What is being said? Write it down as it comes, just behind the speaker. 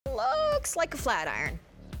looks like a flat iron.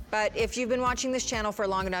 But if you've been watching this channel for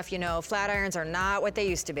long enough, you know flat irons are not what they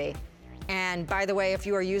used to be. And by the way, if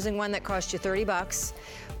you are using one that cost you 30 bucks,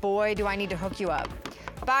 boy, do I need to hook you up.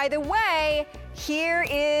 By the way, here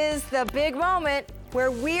is the big moment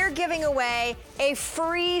where we're giving away a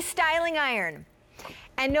free styling iron.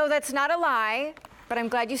 And no, that's not a lie, but I'm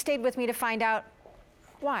glad you stayed with me to find out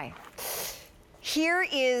why. Here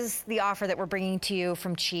is the offer that we're bringing to you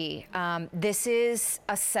from Chi. This is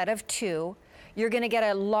a set of 2. You're gonna get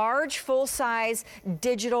a large, full-size,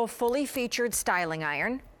 digital, fully featured styling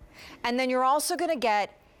iron. And then you're also gonna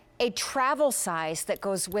get a travel size that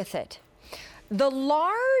goes with it. The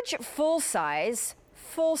large, full-size,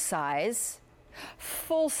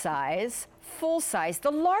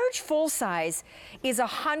 the large full-size is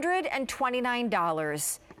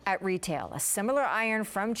 $129 at retail. A similar iron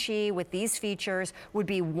from Chi with these features would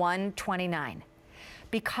be $129.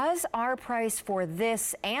 Because our price for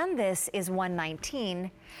this and this is $119,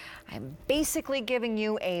 I'm basically giving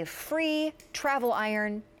you a free travel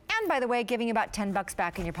iron, and by the way, giving you about 10 bucks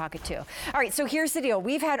back in your pocket too. All right, so here's the deal.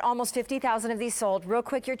 We've had almost 50,000 of these sold. Real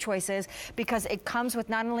quick, your choices, because it comes with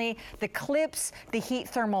not only the clips, the heat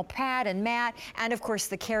thermal pad and mat, and of course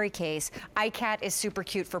the carry case. iKat is super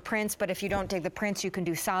cute for prints, but if you don't take the prints, you can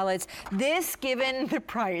do solids. This, given the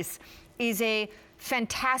price, is a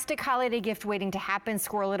fantastic holiday gift waiting to happen.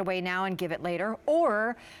 Squirrel it away now and give it later.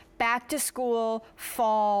 Or back to school,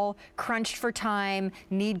 fall, crunched for time,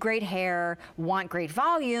 need great hair, want great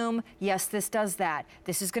volume. Yes, this does that.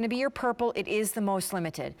 This is gonna be your purple. It is the most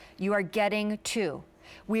limited. You are getting 2.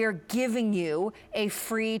 We are giving you a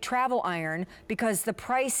free travel iron because the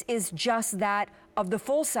price is just that of the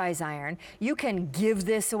full-size iron. You can give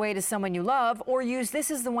this away to someone you love or use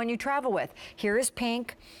this as the one you travel with. Here is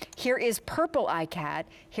pink, here is purple iKat,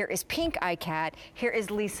 here is pink iKat, here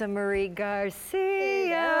is Lisa Marie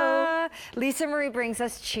Garcia. Lisa Marie brings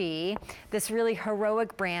us Chi, this really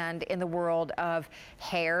heroic brand in the world of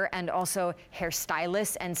hair and also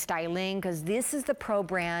hairstylists and styling, because this is the pro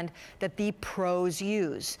brand that the pros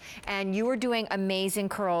use. And you are doing amazing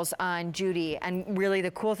curls on Judy, and really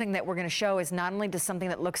the cool thing that we're gonna show is not only does something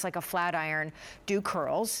that looks like a flat iron do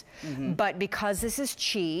curls, but because this is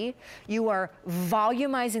Chi, you are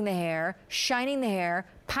volumizing the hair, shining the hair,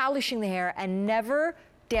 polishing the hair, and never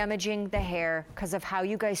damaging the hair because of how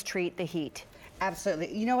you guys treat the heat.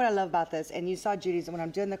 Absolutely. You know what I love about this, and you saw Judy's, when I'm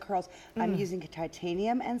doing the curls, I'm using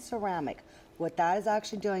titanium and ceramic. What that is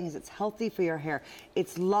actually doing is it's healthy for your hair.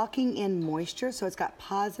 It's locking in moisture, so it's got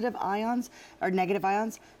positive ions or negative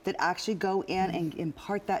ions that actually go in and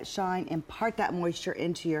impart that shine, impart that moisture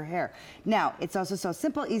into your hair. Now, it's also so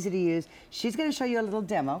simple, easy to use. She's gonna show you a little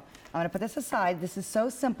demo. I'm gonna put this aside. This is so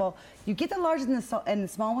simple. You get the large and the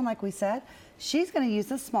small one, like we said. She's gonna use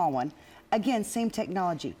the small one. Again, same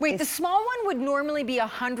technology. Wait, the small one would normally be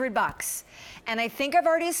 100 bucks. And I think I've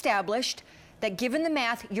already established that given the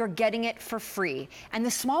math, you're getting it for free. And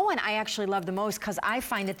the small one I actually love the most because I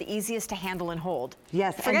find it the easiest to handle and hold.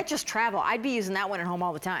 Yes. Forget just travel. I'd be using that one at home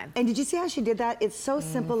all the time. And did you see how she did that? It's so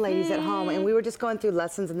simple, ladies at home. And we were just going through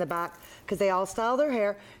lessons in the back because they all style their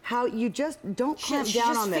hair. How you just don't clamp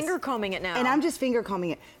down on this. She's finger combing it now. And I'm just finger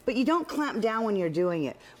combing it. But you don't clamp down when you're doing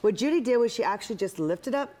it. What Judy did was she actually just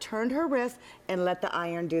lifted up, turned her wrist, and let the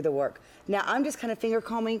iron do the work. Now I'm just kind of finger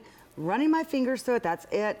combing, running my fingers through it. That's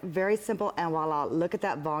it. Very simple. And voila, look at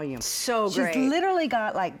that volume. So great. She's literally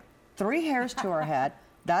got like 3 hairs to her head.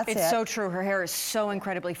 That's it. It's so true. Her hair is so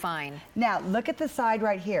incredibly fine. Now, look at the side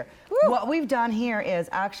right here. Woo. What we've done here is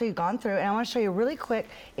actually gone through, and I want to show you really quick,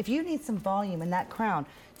 if you need some volume in that crown,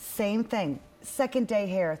 same thing. 2nd day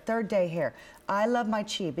hair, 3rd day hair. I love my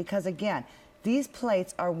Chi because, again, these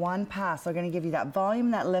plates are one pass. They're going to give you that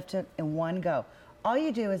volume, that lift in one go. All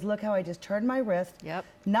you do is look how I just turned my wrist. Yep.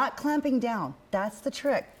 Not clamping down. That's the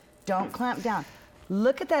trick. Don't clamp down.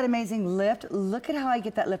 Look at that amazing lift. Look at how I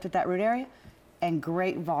get that lift at that root area. And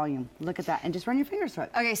great volume. Look at that. And just run your fingers through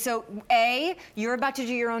it. Okay, so A, you're about to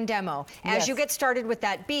do your own demo. As Yes. you get started with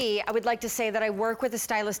that, B, I would like to say that I work with a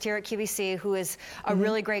stylist here at QVC who is a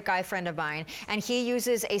really great guy friend of mine. And he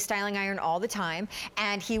uses a styling iron all the time.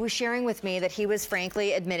 And he was sharing with me that he was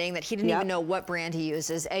frankly admitting that he didn't even know what brand he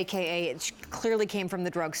uses, AKA it clearly came from the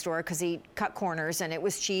drugstore because he cut corners and it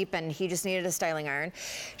was cheap and he just needed a styling iron.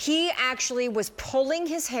 He actually was pulling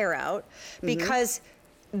his hair out because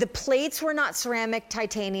the plates were not ceramic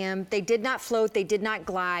titanium. They did not float, they did not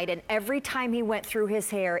glide. And every time he went through his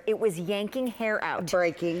hair, it was yanking hair out.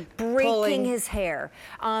 Breaking His hair.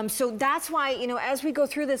 So that's why, you know, as we go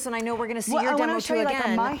through this, and I know we're gonna see your I demo want to show too you, again. like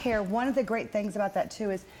on my hair, one of the great things about that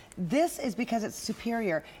too is this is because it's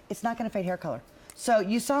superior. It's not going to fade hair color. So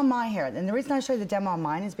you saw my hair, and the reason I show you the demo on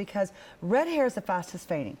mine is because red hair is the fastest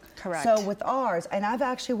fading. Correct. So with ours, and I've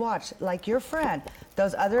actually watched, like your friend,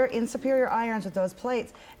 those other inferior irons with those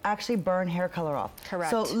plates actually burn hair color off.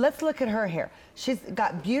 Correct. So let's look at her hair. She's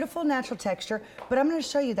got beautiful natural texture, but I'm going to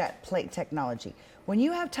show you that plate technology. When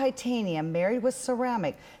you have titanium married with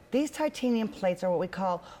ceramic, these titanium plates are what we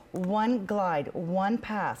call one glide, one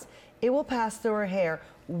pass. It will pass through her hair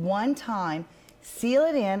one time, seal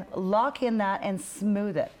it in, lock in that, and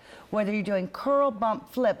smooth it. Whether you're doing curl,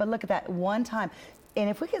 bump, flip, but look at that one time. And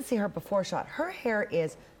if we can see her before shot, her hair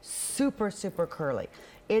is super, super curly.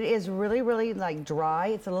 It is really, really like dry.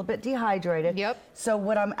 It's a little bit dehydrated. Yep. So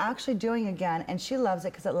what I'm actually doing again, and she loves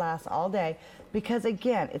it because it lasts all day, because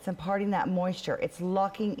again, it's imparting that moisture. It's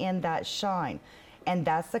locking in that shine. And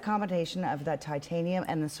that's the combination of that titanium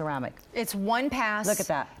and the ceramic. It's one pass. Look at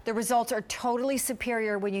that. The results are totally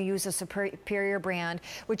superior when you use a superior brand,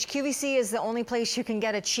 which QVC is the only place you can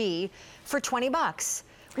get a Chi for 20 bucks.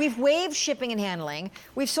 We've waived shipping and handling.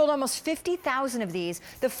 We've sold almost 50,000 of these.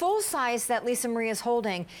 The full size that Lisa Marie is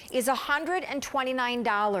holding is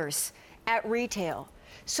 $129 at retail.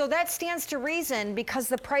 So that stands to reason, because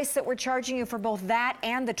the price that we're charging you for both that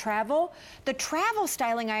and the travel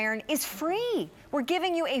styling iron is free. We're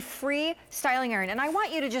giving you a free styling iron. And I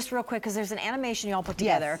want you to just real quick, because there's an animation you all put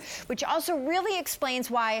together, yes, which also really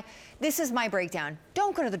explains why this is my breakdown.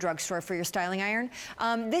 Don't go to the drugstore for your styling iron.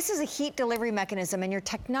 This is a heat delivery mechanism, and your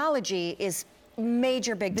technology is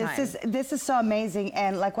major big time. This is so amazing,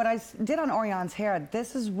 and like what I did on Orion's hair,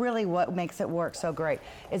 this is really what makes it work so great,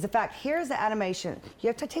 is the fact, here's the animation. You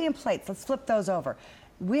have titanium plates, let's flip those over.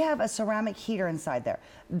 We have a ceramic heater inside there.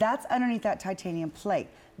 That's underneath that titanium plate.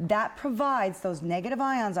 That provides those negative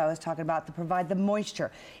ions I was talking about to provide the moisture.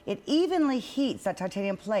 It evenly heats that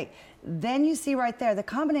titanium plate. Then you see right there, the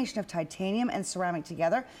combination of titanium and ceramic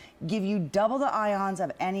together give you double the ions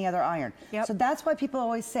of any other iron. Yep. So that's why people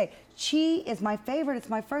always say, Chi is my favorite, it's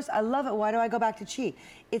my first, I love it, why do I go back to Chi?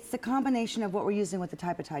 It's the combination of what we're using with the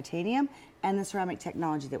type of titanium and the ceramic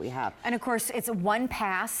technology that we have. And of course, it's a one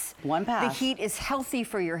pass. One pass. The heat is healthy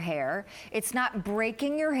for your hair. It's not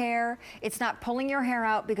breaking your hair. It's not pulling your hair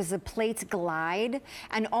out because the plates glide.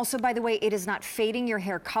 And also, by the way, it is not fading your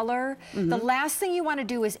hair color. The last thing you want to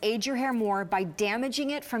do is age your hair more by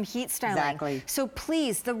damaging it from heat styling. Exactly. So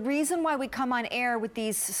please, the reason why we come on air with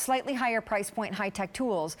these slightly higher price point high-tech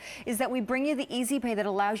tools is that we bring you the easy pay that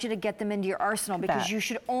allows you to get them into your arsenal, because you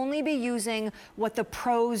should only be using what the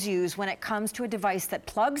pros use when it comes to a device that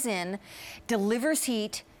plugs in, delivers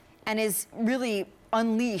heat, and is really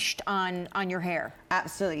unleashed on your hair.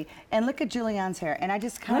 Absolutely. And look at Julianne's hair, and I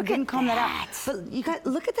just kind of didn't comb that out. But you got,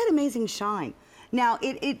 look at that amazing shine. Now,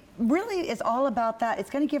 it really is all about that. It's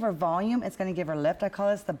going to give her volume. It's going to give her lift. I call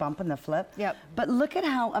this the bump and the flip. Yep. But look at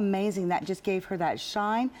how amazing that just gave her that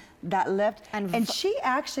shine, that lift. And she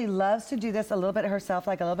actually loves to do this a little bit herself,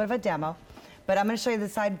 like a little bit of a demo. But I'm going to show you the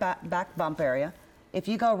side back bump area. If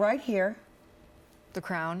you go right here, the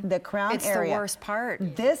crown area. It's the worst part.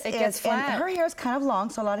 It gets flat. And her hair is kind of long,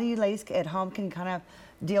 so a lot of you ladies at home can kind of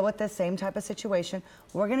deal with the same type of situation.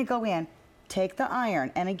 We're going to go in, take the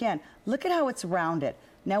iron, and again, look at how it's rounded.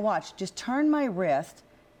 Now watch, just turn my wrist,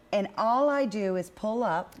 and all I do is pull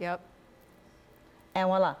up. Yep. And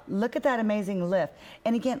voila, look at that amazing lift.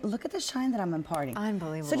 And again, look at the shine that I'm imparting.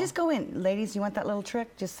 Unbelievable. So just go in. Ladies, you want that little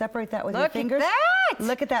trick? Just separate that with your fingers. Look at that!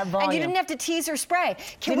 Look at that volume. And you didn't have to tease or spray.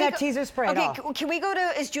 Didn't have to tease or spray at all. Okay, can we go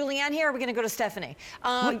to, is Julianne here, or are we going to go to Stephanie?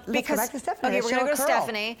 Let's go back to Stephanie. Okay, Let's we're going to go show to a curl.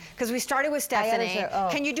 Stephanie, because we started with Stephanie.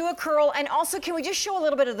 Can you do a curl? And also, can we just show a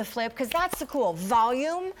little bit of the flip? Because that's the cool.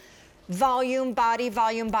 Volume, volume, body,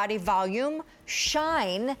 volume, body, volume,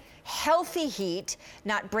 shine, healthy heat,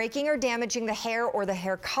 not breaking or damaging the hair or the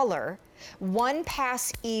hair color, one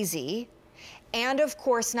pass easy, and of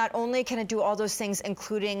course, not only can it do all those things,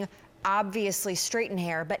 including obviously straighten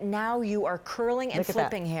hair, but now you are curling and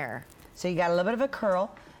flipping hair. So you got a little bit of a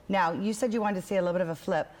curl. Now, you said you wanted to see a little bit of a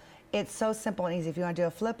flip. It's so simple and easy. If you want to do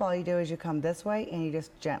a flip, all you do is you come this way and you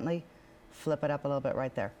just gently flip it up a little bit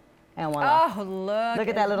right there. And voila. Oh, look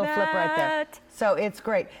at that little flip right there. So it's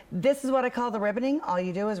great. This is what I call the ribboning. All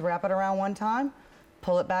you do is wrap it around one time,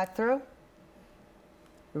 pull it back through.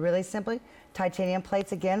 Really simply. Titanium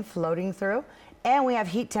plates again floating through. And we have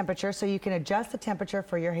heat temperature, so you can adjust the temperature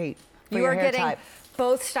for your heat. You are getting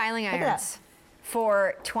both styling irons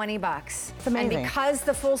for 20 bucks. It's amazing. And because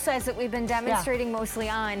the full size that we've been demonstrating mostly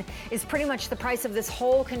on is pretty much the price of this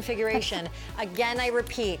whole configuration, again, I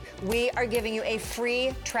repeat, we are giving you a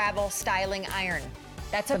free travel styling iron.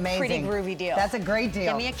 That's a pretty groovy deal. That's a great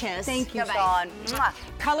deal. Give me a kiss. Thank you, Bye-bye. Shawn.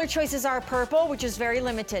 Color choices are purple, which is very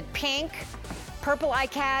limited, pink, purple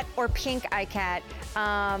iKat or pink iKat.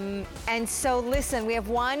 And so listen, we have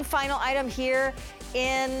one final item here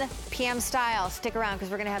in PM Style. Stick around because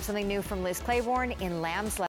we're going to have something new from Liz Claiborne in lamb's leather.